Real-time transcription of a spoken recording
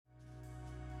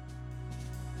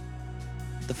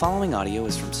The following audio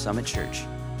is from Summit Church.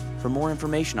 For more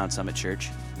information on Summit Church,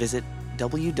 visit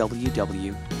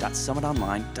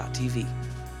www.summitonline.tv.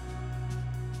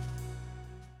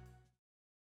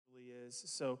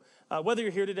 So whether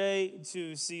you're here today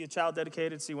to see a child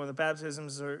dedicated, see one of the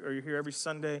baptisms, or you're here every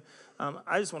Sunday,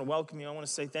 I just want to welcome you. I want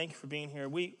to say thank you for being here.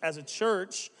 We, as a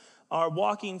church, are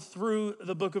walking through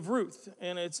the book of Ruth,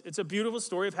 and it's a beautiful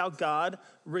story of how God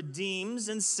redeems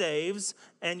and saves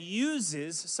and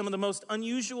uses some of the most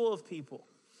unusual of people.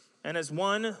 And as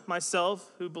one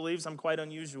myself who believes I'm quite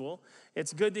unusual,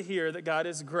 it's good to hear that God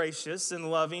is gracious and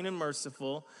loving and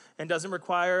merciful and doesn't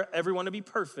require everyone to be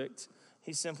perfect.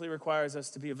 He simply requires us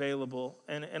to be available.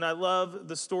 And I love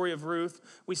the story of Ruth.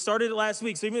 We started it last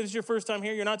week, so even if it's your first time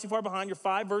here, you're not too far behind. You're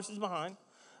 5 verses behind.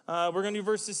 We're going to do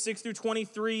verses 6 through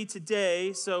 23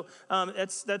 today, so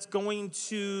that's going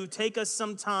to take us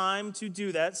some time to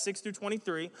do that, 6 through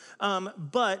 23.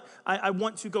 But I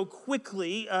want to go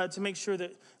quickly to make sure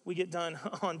that we get done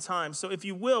on time. So if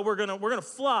you will, we're gonna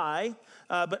fly,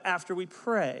 but after we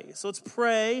pray. So let's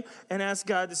pray and ask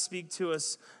God to speak to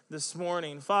us this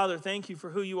morning. Father, thank you for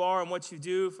who you are and what you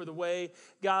do, for the way,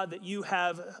 God, that you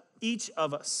have each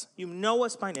of us. You know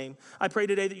us by name. I pray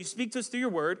today that you speak to us through your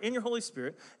word and your Holy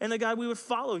Spirit, and that, God, we would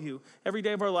follow you every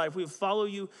day of our life. We would follow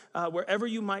you wherever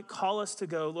you might call us to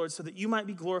go, Lord, so that you might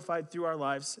be glorified through our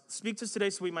lives. Speak to us today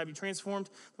so we might be transformed,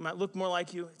 we might look more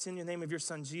like you. It's in the name of your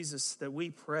son, Jesus, that we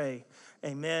pray.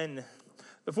 Amen.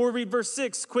 Before we read verse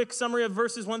 6, quick summary of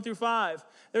verses 1 through 5.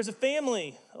 There's a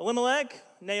family, Elimelech,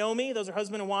 Naomi, those are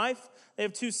husband and wife. They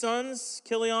have 2 sons,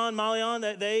 Chilion,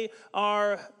 Malion. They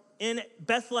are in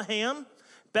Bethlehem.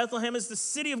 Bethlehem is the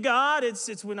city of God.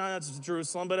 It's not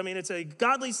Jerusalem, but I mean, it's a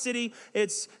godly city.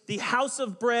 It's the house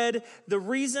of bread. The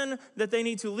reason that they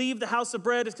need to leave the house of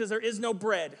bread is because there is no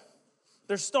bread.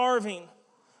 They're starving.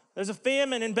 There's a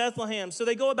famine in Bethlehem. So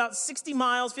they go about 60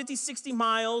 miles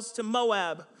to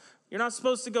Moab. You're not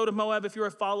supposed to go to Moab if you're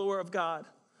a follower of God.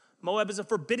 Moab is a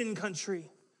forbidden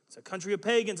country. It's a country of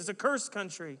pagans. It's a cursed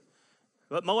country.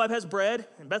 But Moab has bread,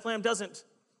 and Bethlehem doesn't.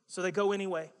 So they go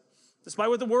anyway. Despite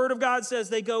what the word of God says,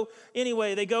 they go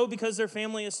anyway. They go because their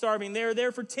family is starving. They're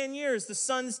there for 10 years. The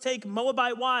sons take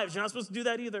Moabite wives. You're not supposed to do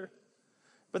that either.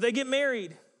 But they get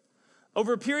married.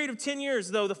 Over a period of 10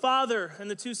 years, though, the father and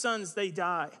the 2 sons, they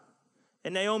die.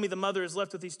 And Naomi, the mother, is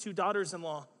left with these 2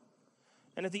 daughters-in-law.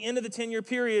 And at the end of the 10-year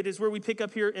period is where we pick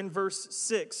up here in verse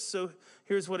 6. So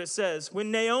here's what it says. When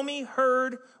Naomi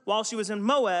heard while she was in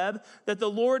Moab that the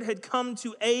Lord had come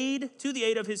to the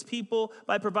aid of his people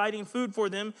by providing food for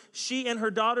them, she and her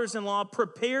daughters-in-law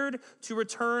prepared to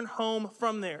return home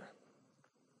from there.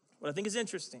 What I think is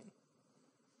interesting,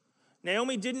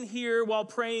 Naomi didn't hear while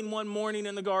praying one morning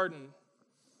in the garden,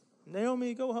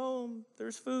 Naomi, go home.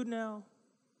 There's food now.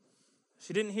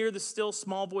 She didn't hear the still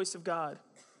small voice of God.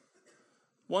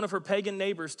 One of her pagan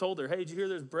neighbors told her, hey, did you hear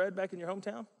there's bread back in your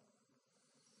hometown?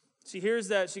 She hears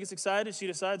that. She gets excited. She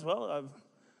decides, well, I've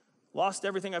lost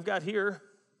everything I've got here.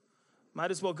 Might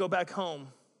as well go back home.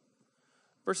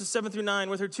 Verses 7 through 9,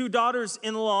 with her 2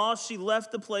 daughters-in-law, she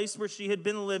left the place where she had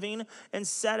been living and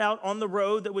set out on the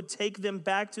road that would take them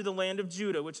back to the land of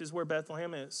Judah, which is where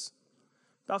Bethlehem is.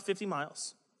 About 50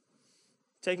 miles.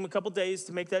 Take them a couple days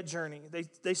to make that journey.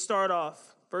 They start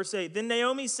off. Verse 8, then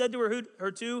Naomi said to her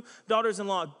 2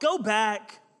 daughters-in-law, go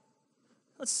back.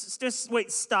 Let's just,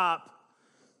 stop.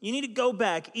 You need to go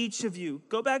back, each of you.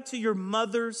 Go back to your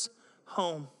mother's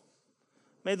home.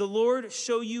 May the Lord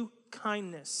show you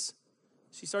kindness.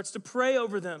 She starts to pray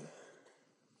over them.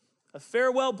 A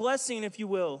farewell blessing, if you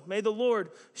will. May the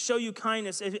Lord show you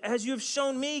kindness, as you have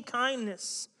shown me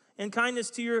kindness, and kindness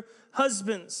to your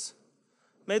husbands.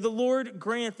 May the Lord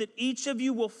grant that each of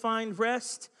you will find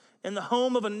rest in the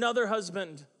home of another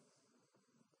husband.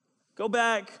 Go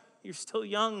back. You're still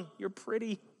young. You're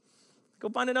pretty. Go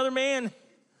find another man.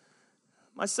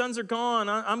 My sons are gone.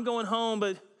 I'm going home,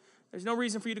 but there's no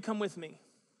reason for you to come with me.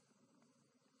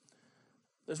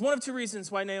 There's one of 2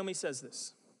 reasons why Naomi says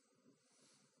this.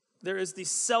 There is the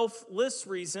selfless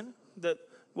reason that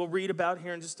we'll read about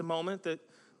here in just a moment, that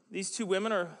these 2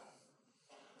 women are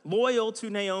loyal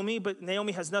to Naomi, but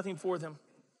Naomi has nothing for them.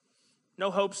 No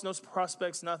hopes, no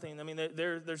prospects, nothing. I mean,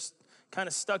 they're kind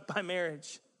of stuck by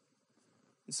marriage.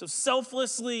 And so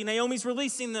selflessly, Naomi's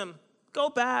releasing them. Go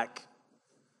back.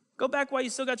 Go back while you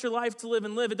still got your life to live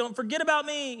and live it. Don't forget about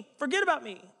me. Forget about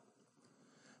me.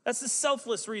 That's the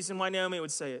selfless reason why Naomi would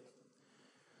say it.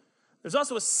 There's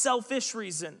also a selfish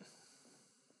reason.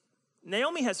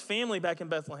 Naomi has family back in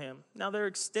Bethlehem. Now, they're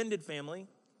extended family,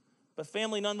 but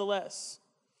family nonetheless.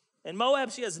 In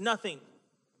Moab, she has nothing.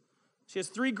 She has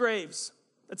 3 graves.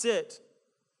 That's it.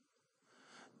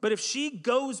 But if she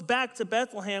goes back to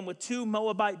Bethlehem with 2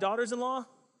 Moabite daughters-in-law,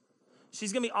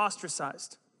 she's going to be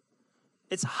ostracized.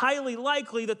 It's highly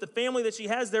likely that the family that she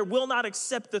has there will not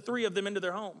accept the 3 of them into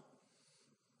their home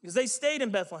because they stayed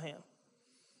in Bethlehem.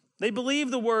 They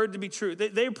believe the word to be true.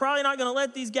 They're probably not going to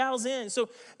let these gals in. So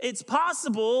it's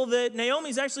possible that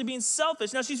Naomi's actually being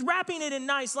selfish. Now, she's wrapping it in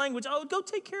nice language. Oh, go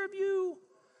take care of you.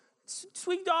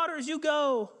 Sweet daughters, you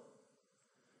go.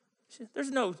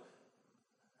 There's no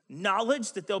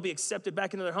knowledge that they'll be accepted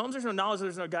back into their homes. There's no knowledge that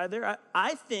there's no guy there.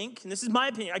 I think, and this is my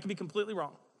opinion, I could be completely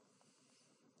wrong.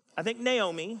 I think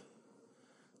Naomi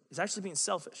is actually being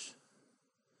selfish.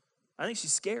 I think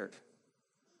she's scared.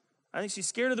 I think she's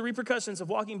scared of the repercussions of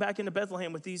walking back into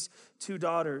Bethlehem with these 2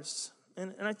 daughters.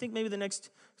 And I think maybe the next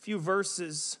few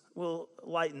verses will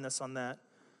lighten us on that.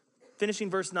 Finishing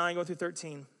verse 9, going through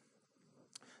 13.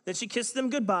 Then she kissed them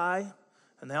goodbye,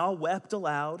 and they all wept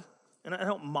aloud. And I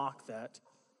don't mock that.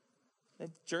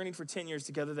 They've journeyed for 10 years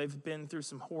together. They've been through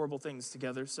some horrible things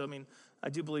together. So, I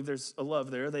do believe there's a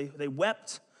love there. They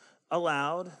wept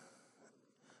aloud.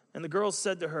 And the girls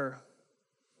said to her,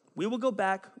 "We will go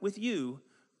back with you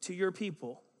to your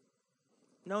people."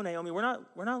 "No, Naomi, we're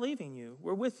not leaving you.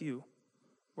 We're with you.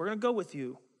 We're going to go with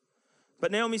you."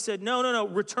 But Naomi said, No.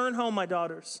 Return home, my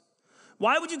daughters.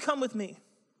 Why would you come with me?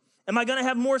 Am I going to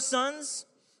have more sons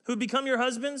who become your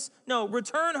husbands? No,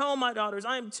 return home, my daughters.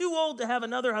 I am too old to have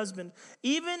another husband.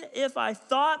 Even if I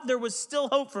thought there was still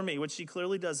hope for me, which she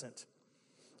clearly doesn't.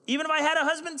 Even if I had a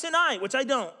husband tonight, which I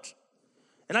don't,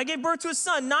 and I gave birth to a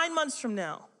son 9 months from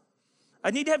now,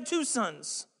 I'd need to have 2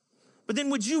 sons. But then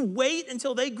would you wait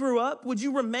until they grew up? Would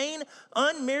you remain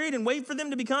unmarried and wait for them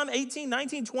to become 18,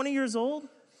 19, 20 years old?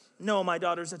 No, my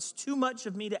daughters, that's too much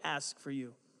of me to ask for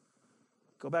you.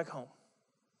 Go back home.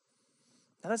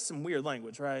 Now, that's some weird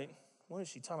language, right? What is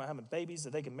she talking about, having babies, that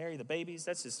they can marry the babies?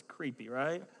 That's just creepy,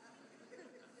 right?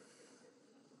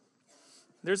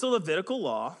 There's a Levitical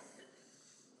law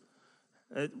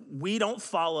that we don't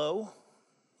follow,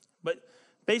 but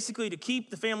basically to keep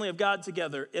the family of God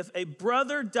together, if a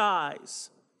brother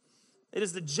dies, it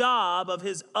is the job of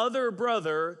his other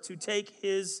brother to take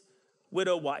his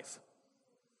widow wife.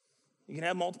 You can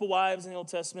have multiple wives in the Old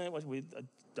Testament. We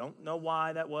don't know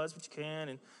why that was, but you can.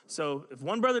 And so if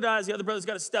one brother dies, the other brother's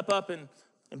got to step up and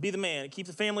be the man. Keep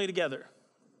the family together.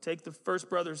 Take the first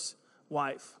brother's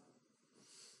wife.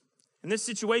 In this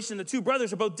situation, the 2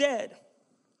 brothers are both dead.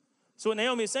 So what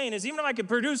Naomi is saying is, even if I could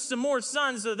produce some more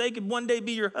sons so that they could one day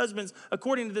be your husbands,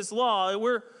 according to this law,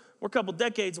 we're a couple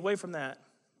decades away from that.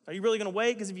 Are you really going to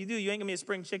wait? Because if you do, you ain't going to be a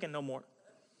spring chicken no more.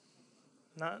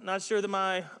 Not sure that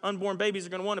my unborn babies are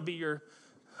going to want to be your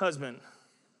husband.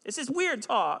 It's just weird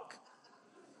talk.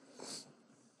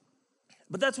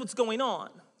 But that's what's going on.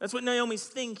 That's what Naomi's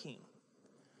thinking.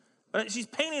 But she's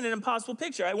painting an impossible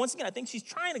picture. Once again, I think she's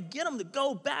trying to get them to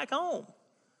go back home.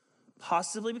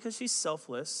 Possibly because she's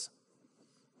selfless.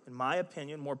 In my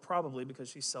opinion, more probably because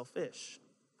she's selfish.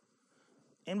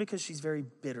 And because she's very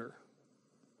bitter.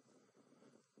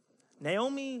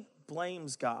 Naomi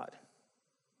blames God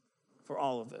for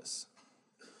all of this.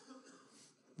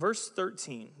 Verse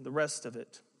 13, the rest of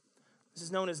it. This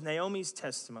is known as Naomi's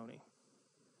testimony.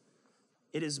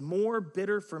 It is more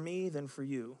bitter for me than for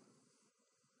you.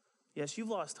 Yes, you've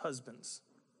lost husbands.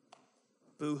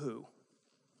 Boo-hoo.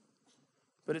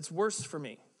 But it's worse for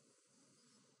me.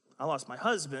 I lost my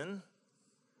husband,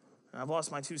 and I've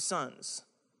lost my 2 sons.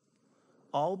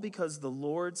 All because the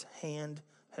Lord's hand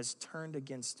has turned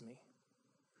against me.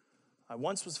 I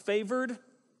once was favored,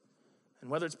 and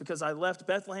whether it's because I left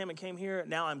Bethlehem and came here,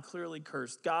 now I'm clearly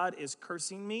cursed. God is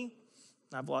cursing me.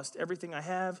 I've lost everything I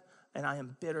have, and I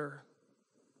am bitter.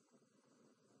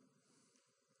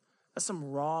 That's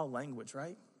some raw language,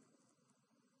 right?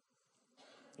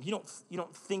 You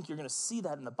don't think you're going to see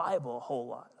that in the Bible a whole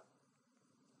lot.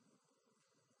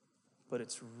 But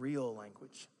it's real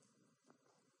language.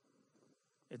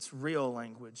 It's real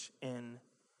language, and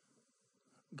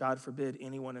God forbid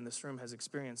anyone in this room has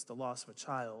experienced the loss of a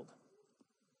child.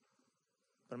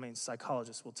 But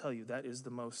psychologists will tell you that is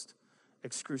the most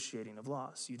excruciating of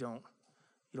loss. You don't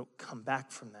come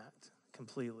back from that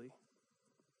completely.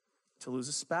 To lose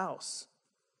a spouse.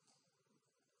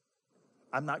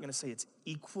 I'm not going to say it's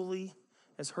equally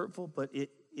as hurtful, but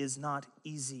it is not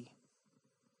easy.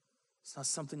 It's not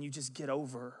something you just get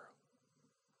over.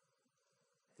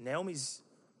 Naomi's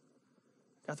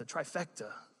got the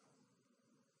trifecta.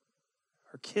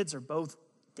 Her kids are both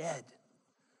dead.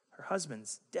 Her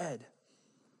husband's dead.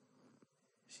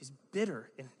 She's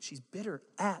bitter, and she's bitter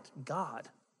at God.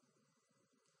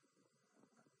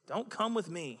 Don't come with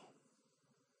me.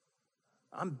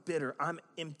 I'm bitter. I'm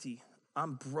empty.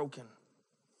 I'm broken.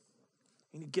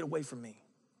 You need to get away from me.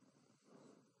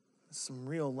 That's some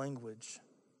real language.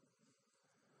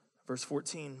 Verse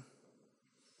 14,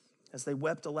 as they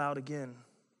wept aloud again,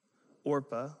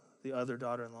 Orpah, the other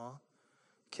daughter-in-law,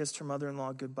 kissed her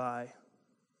mother-in-law goodbye,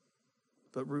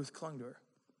 but Ruth clung to her.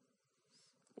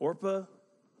 Orpah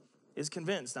is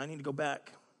convinced, I need to go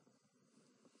back.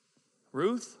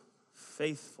 Ruth,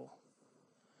 faithful.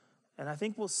 And I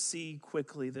think we'll see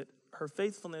quickly that her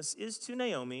faithfulness is to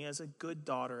Naomi as a good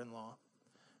daughter-in-law,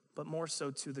 but more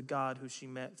so to the God who she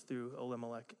met through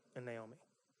Elimelech and Naomi.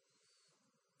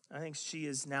 I think she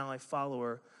is now a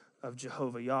follower of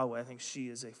Jehovah Yahweh. I think she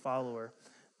is a follower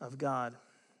of God.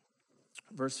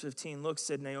 Verse 15, look,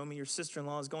 said Naomi, your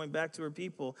sister-in-law is going back to her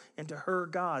people and to her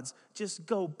gods. Just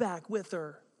go back with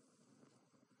her.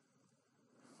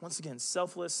 Once again,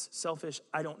 selfless, selfish,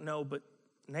 I don't know, but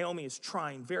Naomi is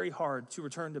trying very hard to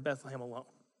return to Bethlehem alone,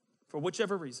 for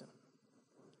whichever reason.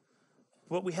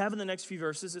 What we have in the next few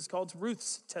verses is called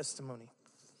Ruth's testimony,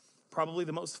 probably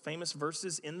the most famous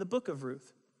verses in the book of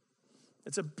Ruth.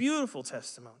 It's a beautiful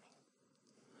testimony.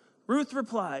 Ruth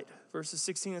replied, verses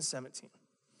 16 and 17,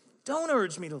 don't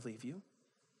urge me to leave you.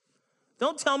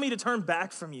 Don't tell me to turn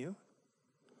back from you.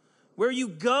 Where you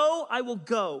go, I will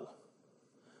go.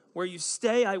 Where you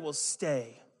stay, I will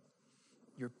stay.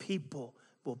 Your people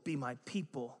will be my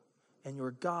people, and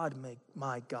your God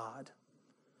my God.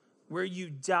 Where you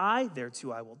die, there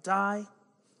too I will die,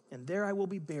 and there I will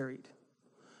be buried.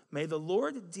 May the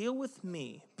Lord deal with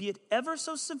me, be it ever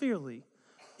so severely,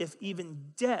 if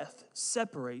even death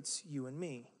separates you and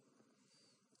me.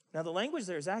 Now the language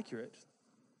there is accurate.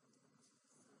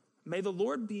 May the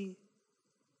Lord be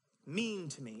mean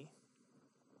to me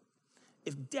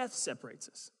if death separates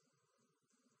us.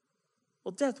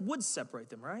 Well, death would separate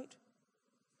them, right?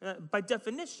 By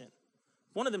definition.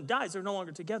 If one of them dies, they're no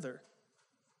longer together.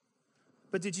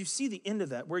 But did you see the end of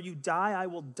that? Where you die, I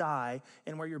will die,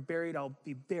 and where you're buried, I'll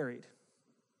be buried.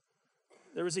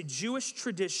 There was a Jewish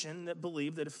tradition that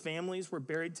believed that if families were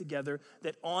buried together,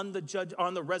 that on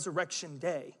the resurrection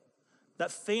day,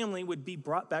 that family would be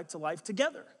brought back to life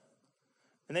together.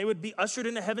 And they would be ushered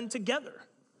into heaven together.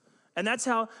 And that's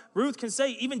how Ruth can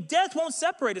say, even death won't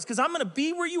separate us, because I'm going to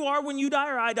be where you are when you die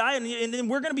or I die, and then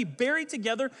we're going to be buried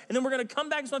together, and then we're going to come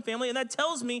back as one family. And that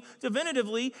tells me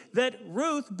definitively that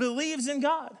Ruth believes in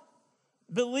God,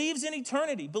 believes in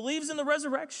eternity, believes in the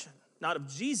resurrection, not of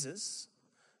Jesus,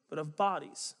 but of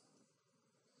bodies.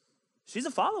 She's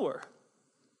a follower.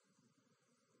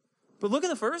 But look at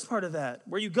the first part of that.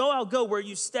 Where you go, I'll go. Where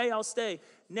you stay, I'll stay.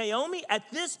 Naomi,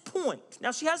 at this point,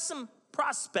 now she has some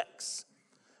prospects,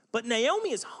 but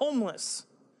Naomi is homeless.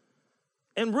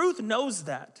 And Ruth knows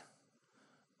that.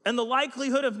 And the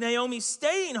likelihood of Naomi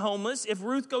staying homeless, if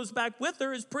Ruth goes back with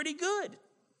her, is pretty good.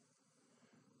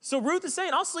 So Ruth is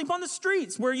saying, I'll sleep on the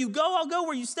streets. Where you go, I'll go.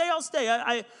 Where you stay, I'll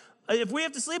stay. If we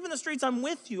have to sleep in the streets, I'm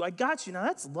with you. I got you. Now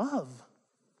that's love.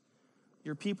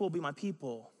 Your people will be my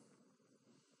people.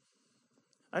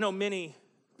 I know many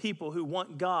people who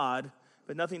want God,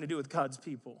 but nothing to do with God's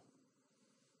people.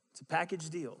 It's a package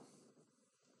deal.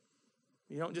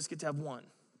 You don't just get to have one.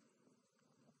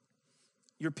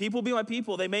 Your people will be my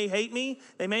people. They may hate me.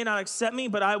 They may not accept me,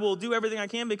 but I will do everything I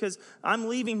can because I'm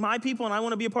leaving my people and I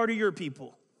want to be a part of your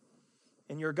people.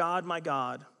 And your God, my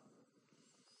God.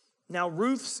 Now,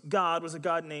 Ruth's God was a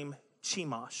god named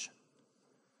Chemosh.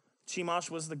 Chemosh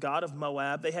was the god of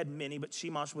Moab. They had many, but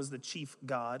Chemosh was the chief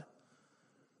god.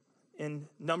 In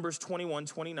Numbers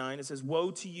 21:29, it says,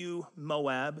 woe to you,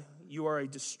 Moab. You are a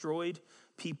destroyed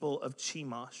people of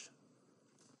Chemosh.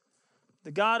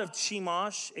 The god of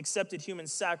Chemosh accepted human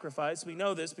sacrifice. We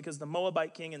know this because the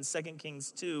Moabite king in 2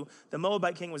 Kings 2, the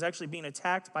Moabite king was actually being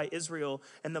attacked by Israel,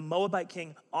 and the Moabite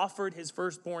king offered his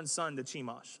firstborn son to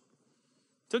Chemosh.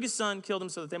 Took his son, killed him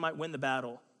so that they might win the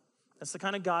battle. That's the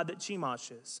kind of God that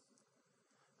Chemosh is.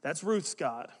 That's Ruth's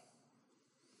God.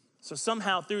 So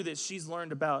somehow through this, she's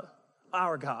learned about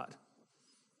our God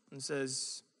and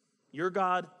says, your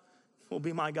God will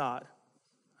be my God.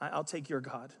 I'll take your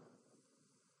God.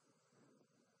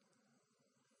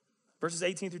 Verses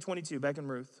 18 through 22, back in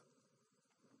Ruth.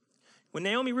 When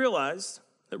Naomi realized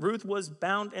that Ruth was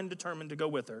bound and determined to go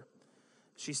with her,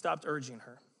 she stopped urging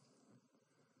her.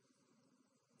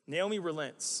 Naomi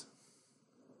relents.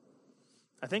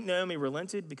 I think Naomi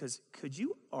relented because could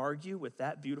you argue with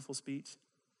that beautiful speech?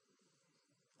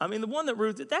 I mean, the one that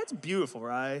Ruth did, that's beautiful,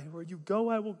 right? Where you go,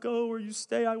 I will go. Where you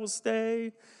stay, I will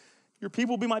stay. Your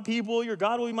people will be my people. Your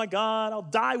God will be my God. I'll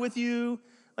die with you.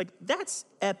 Like, that's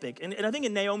epic. And I think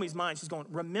in Naomi's mind, she's going,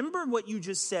 remember what you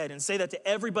just said and say that to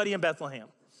everybody in Bethlehem.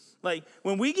 Like,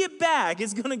 when we get back,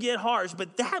 it's going to get harsh,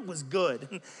 but that was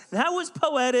good. That was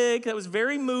poetic. That was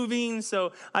very moving.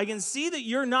 So I can see that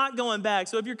you're not going back.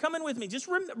 So if you're coming with me, just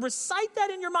recite that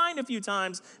in your mind a few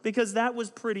times because that was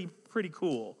pretty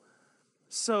cool.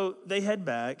 So they head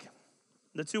back.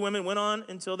 The two women went on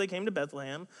until they came to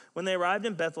Bethlehem. When they arrived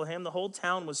in Bethlehem, the whole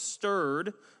town was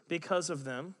stirred because of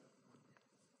them.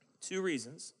 2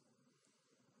 reasons.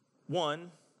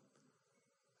 1,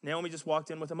 Naomi just walked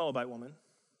in with a Moabite woman.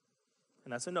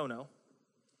 And that's a no-no.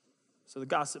 So the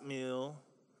gossip mill,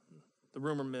 the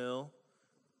rumor mill,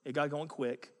 it got going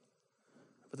quick.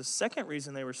 But the second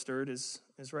reason they were stirred is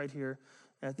right here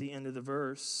at the end of the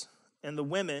verse. And the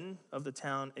women of the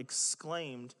town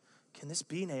exclaimed, "Can this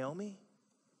be Naomi?"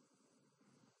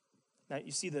 Now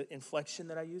you see the inflection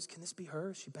that I used? Can this be her?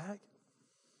 Is she back?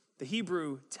 The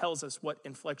Hebrew tells us what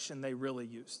inflection they really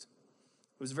used.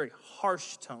 It was a very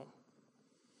harsh tone.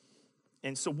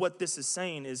 And so what this is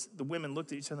saying is the women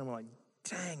looked at each other and were like,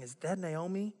 dang, is that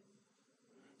Naomi?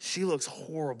 She looks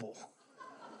horrible.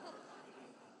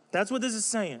 That's what this is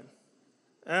saying.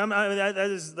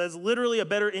 That's literally a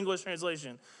better English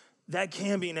translation. That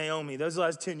can be Naomi. Those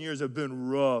last 10 years have been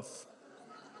rough.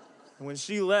 And when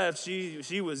she left,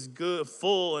 she was good,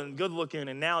 full and good looking,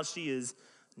 and now she is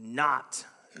not.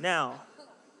 Now,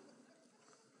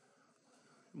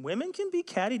 women can be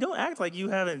catty. Don't act like you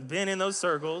haven't been in those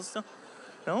circles.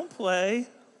 Don't play.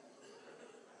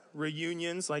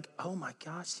 Reunions, like, oh my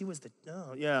gosh, she was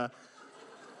oh, yeah.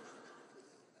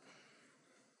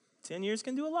 10 years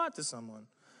can do a lot to someone.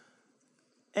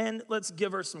 And let's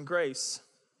give her some grace.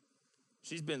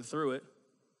 She's been through it.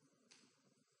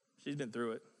 She's been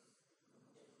through it.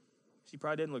 She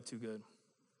probably didn't look too good.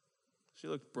 She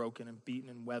looked broken and beaten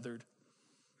and weathered.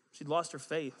 She'd lost her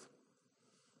faith.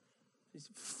 She's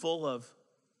full of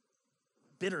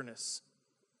bitterness.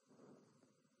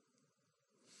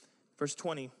 Verse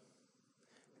 20,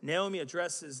 Naomi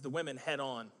addresses the women head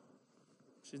on.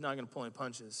 She's not going to pull any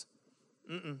punches.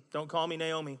 Don't call me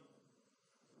Naomi.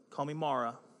 Call me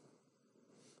Mara.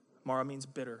 Mara means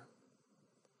bitter.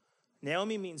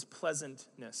 Naomi means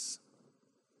pleasantness.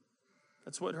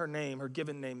 That's what her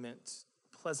given name meant,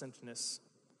 pleasantness.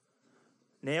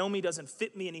 Naomi doesn't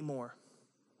fit me anymore.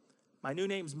 My new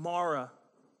name's Mara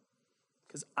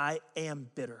because I am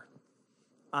bitter.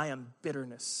 I am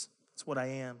bitterness. That's what I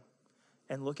am.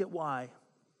 And look at why.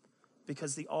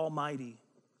 Because the Almighty,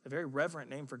 a very reverent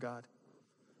name for God,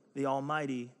 the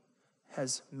Almighty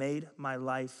has made my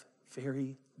life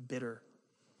very bitter.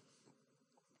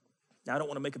 Now, I don't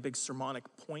want to make a big sermonic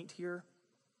point here,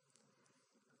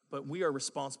 but we are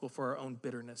responsible for our own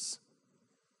bitterness.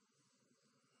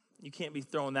 You can't be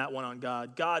throwing that one on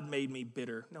God. God made me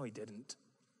bitter. No, he didn't.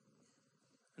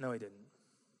 No, he didn't.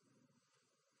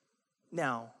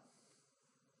 Now,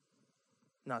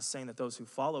 I'm not saying that those who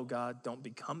follow God don't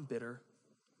become bitter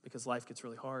because life gets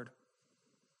really hard.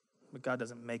 But God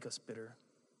doesn't make us bitter.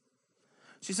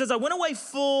 She says, I went away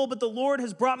full, but the Lord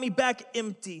has brought me back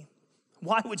empty.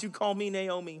 Why would you call me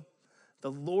Naomi?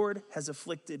 The Lord has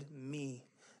afflicted me.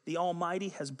 The Almighty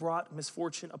has brought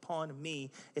misfortune upon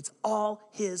me. It's all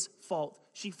his fault.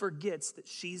 She forgets that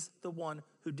she's the one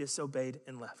who disobeyed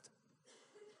and left.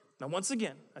 Now, once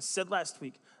again, I said last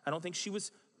week, I don't think she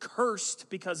was cursed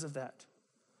because of that.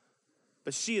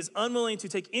 But she is unwilling to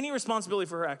take any responsibility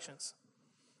for her actions.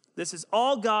 This is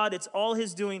all God. It's all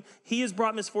his doing. He has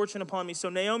brought misfortune upon me. So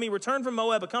Naomi returned from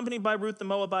Moab, accompanied by Ruth the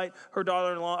Moabite, her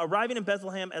daughter-in-law, arriving in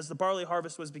Bethlehem as the barley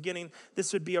harvest was beginning.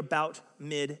 This would be about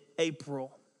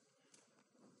mid-April.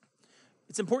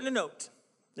 It's important to note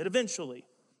that eventually,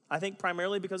 I think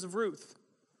primarily because of Ruth,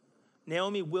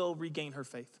 Naomi will regain her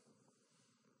faith.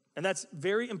 And that's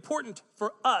very important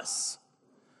for us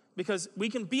because we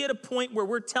can be at a point where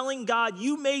we're telling God,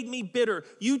 you made me bitter.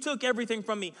 You took everything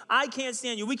from me. I can't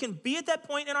stand you. We can be at that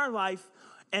point in our life,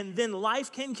 and then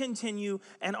life can continue,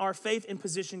 and our faith and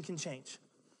position can change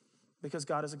because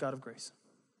God is a God of grace.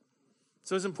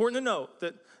 So it's important to note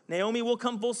that Naomi will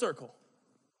come full circle,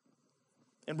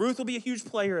 and Ruth will be a huge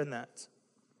player in that.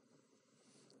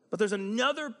 But there's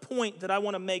another point that I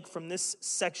want to make from this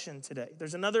section today.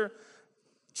 There's another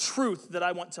truth that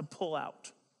I want to pull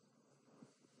out.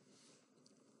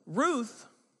 Ruth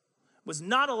was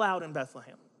not allowed in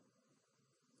Bethlehem.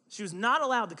 She was not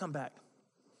allowed to come back.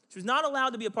 She was not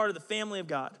allowed to be a part of the family of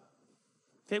God.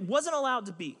 It wasn't allowed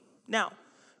to be. Now,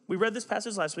 we read this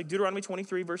passage last week, Deuteronomy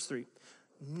 23, verse 3.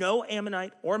 No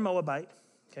Ammonite or Moabite,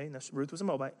 okay, Ruth was a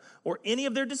Moabite, or any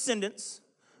of their descendants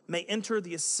may enter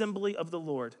the assembly of the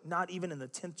Lord, not even in the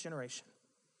 10th generation.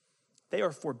 They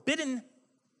are forbidden.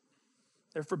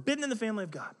 They're forbidden in the family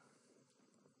of God.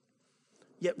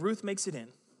 Yet Ruth makes it in.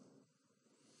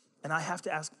 And I have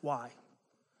to ask why?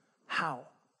 How?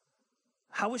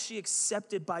 How is she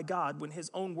accepted by God when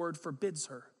his own word forbids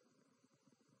her?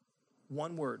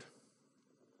 One word: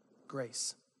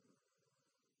 grace.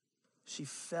 She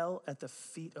fell at the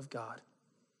feet of God,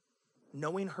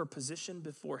 knowing her position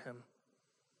before him,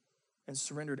 and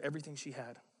surrendered everything she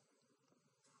had.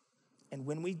 And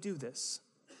when we do this,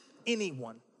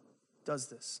 anyone does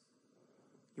this,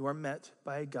 you are met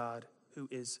by a God who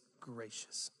is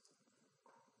gracious.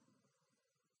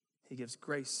 He gives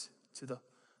grace to the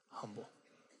humble.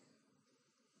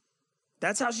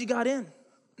 That's how she got in.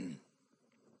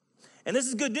 And this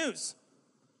is good news.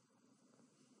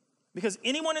 Because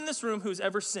anyone in this room who's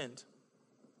ever sinned,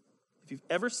 if you've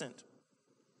ever sinned,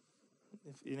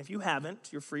 and if you haven't,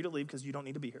 you're free to leave because you don't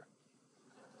need to be here.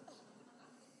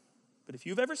 But if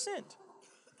you've ever sinned,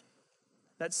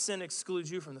 that sin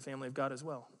excludes you from the family of God as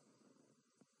well.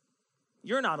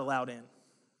 You're not allowed in.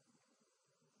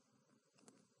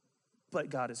 But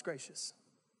God is gracious.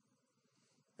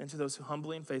 And to those who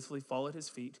humbly and faithfully fall at his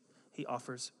feet, he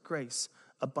offers grace,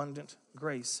 abundant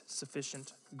grace,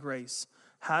 sufficient grace.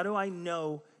 How do I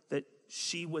know that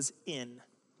she was in?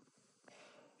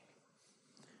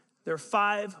 There are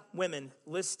 5 women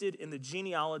listed in the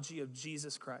genealogy of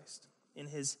Jesus Christ, in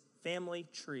his family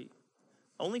tree.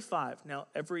 Only 5. Now,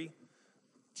 every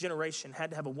generation had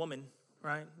to have a woman,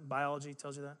 right? Biology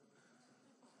tells you that.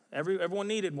 Everyone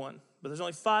needed one, but there's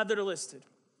only 5 that are listed.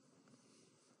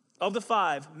 Of the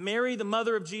 5, Mary, the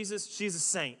mother of Jesus, she's a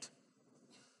saint.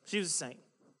 She was a saint.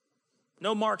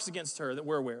 No marks against her that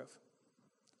we're aware of.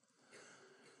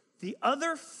 The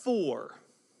other 4,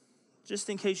 just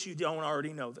in case you don't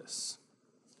already know this,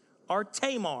 are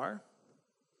Tamar,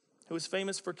 who is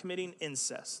famous for committing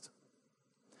incest.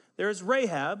 There is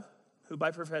Rahab, who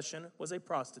by profession was a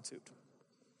prostitute.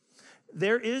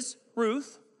 There is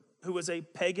Ruth, who was a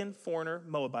pagan foreigner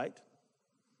Moabite,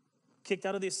 kicked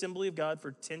out of the assembly of God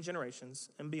for 10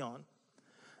 generations and beyond.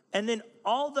 And then,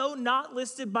 although not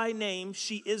listed by name,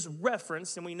 she is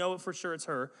referenced, and we know it for sure it's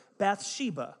her,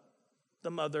 Bathsheba,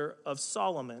 the mother of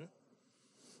Solomon.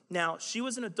 Now, she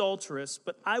was an adulteress,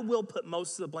 but I will put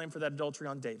most of the blame for that adultery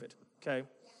on David, okay?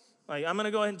 Like, I'm going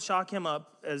to go ahead and chalk him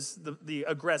up as the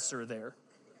aggressor there.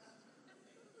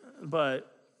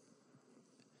 But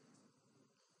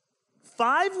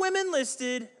 5 women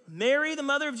listed. Mary, the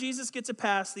mother of Jesus, gets a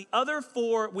pass. The other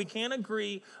 4, we can't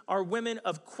agree, are women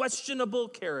of questionable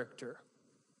character,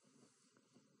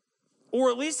 or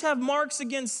at least have marks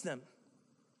against them.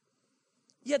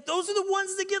 Yet those are the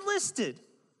ones that get listed.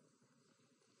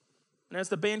 And as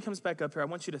the band comes back up here, I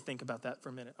want you to think about that for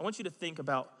a minute. I want you to think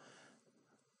about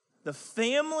the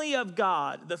family of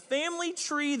God, the family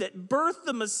tree that birthed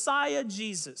the Messiah,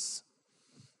 Jesus.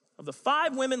 Of the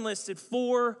 5 women listed,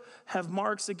 4 have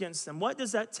marks against them. What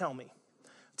does that tell me?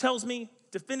 It tells me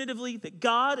definitively that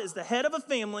God is the head of a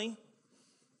family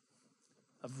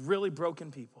of really broken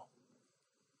people.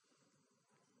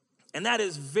 And that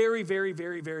is very, very,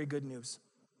 very, very good news.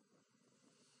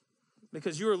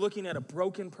 Because you are looking at a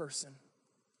broken person.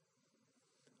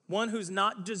 One who's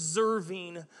not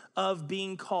deserving of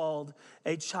being called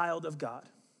a child of God.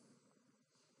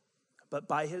 But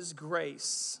by his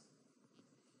grace,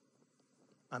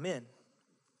 I'm in.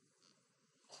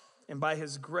 And by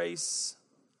his grace,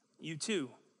 you too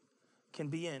can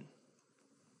be in.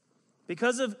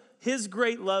 Because of his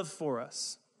great love for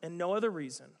us, and no other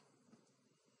reason,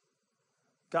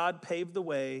 God paved the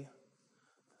way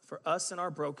for us in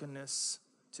our brokenness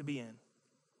to be in.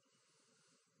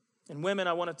 And women,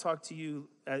 I want to talk to you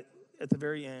at the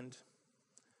very end.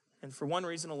 And for one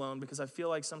reason alone, because I feel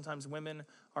like sometimes women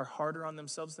are harder on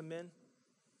themselves than men.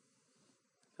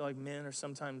 I feel like men are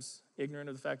sometimes ignorant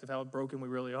of the fact of how broken we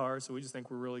really are, so we just think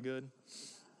we're really good.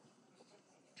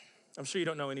 I'm sure you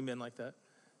don't know any men like that.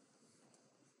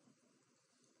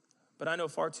 But I know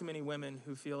far too many women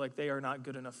who feel like they are not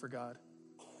good enough for God.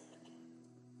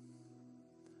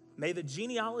 May the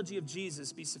genealogy of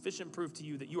Jesus be sufficient proof to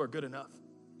you that you are good enough.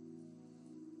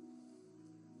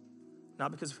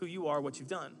 Not because of who you are, what you've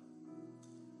done,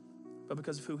 but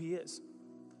because of who he is.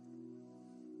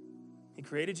 He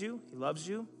created you. He loves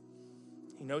you.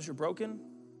 He knows you're broken.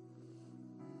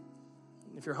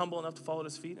 If you're humble enough to fall at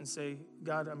his feet and say,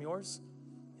 God, I'm yours,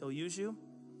 he'll use you.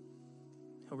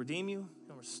 He'll redeem you.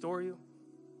 He'll restore you.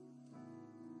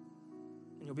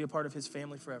 And you'll be a part of his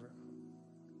family forever.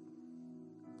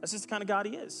 That's just the kind of God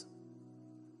he is.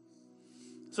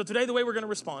 So today, the way we're going to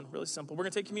respond, really simple. We're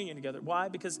going to take communion together. Why?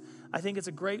 Because I think it's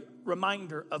a great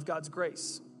reminder of God's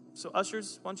grace. So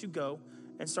ushers, why don't you go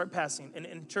and start passing. And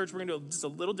in church, we're going to do just a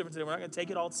little different today. We're not going to take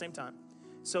it all at the same time.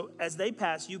 So as they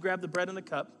pass, you grab the bread and the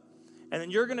cup, and then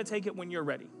you're going to take it when you're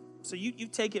ready. So you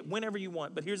take it whenever you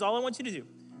want. But here's all I want you to do.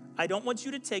 I don't want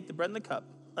you to take the bread and the cup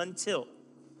until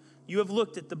you have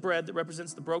looked at the bread that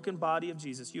represents the broken body of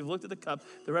Jesus. You've looked at the cup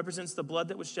that represents the blood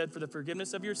that was shed for the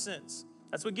forgiveness of your sins.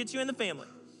 That's what gets you in the family.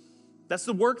 That's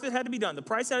the work that had to be done. The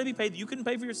price had to be paid that you couldn't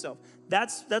pay for yourself.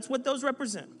 That's what those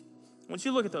represent. I want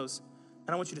you to look at those,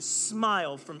 and I want you to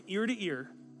smile from ear to ear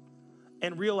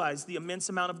and realize the immense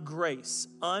amount of grace,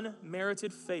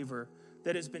 unmerited favor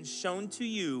that has been shown to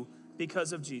you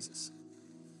because of Jesus.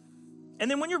 And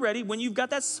then when you're ready, when you've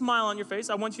got that smile on your face,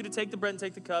 I want you to take the bread and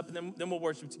take the cup, and then we'll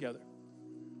worship together.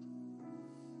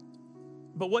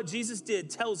 But what Jesus did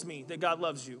tells me that God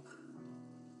loves you,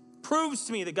 proves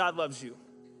to me that God loves you,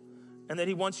 and that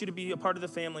he wants you to be a part of the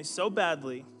family so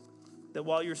badly that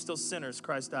while you're still sinners,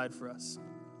 Christ died for us.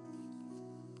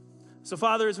 So,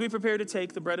 Father, as we prepare to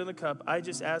take the bread and the cup, I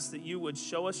just ask that you would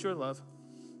show us your love,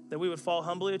 that we would fall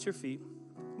humbly at your feet,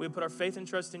 we would put our faith and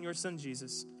trust in your Son,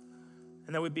 Jesus,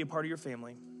 and that we'd be a part of your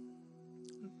family,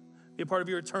 be a part of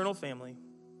your eternal family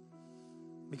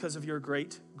because of your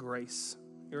great grace,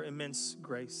 your immense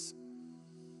grace.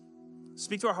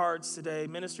 Speak to our hearts today,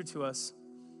 minister to us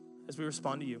as we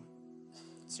respond to you.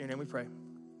 It's in your name we pray.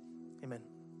 Amen.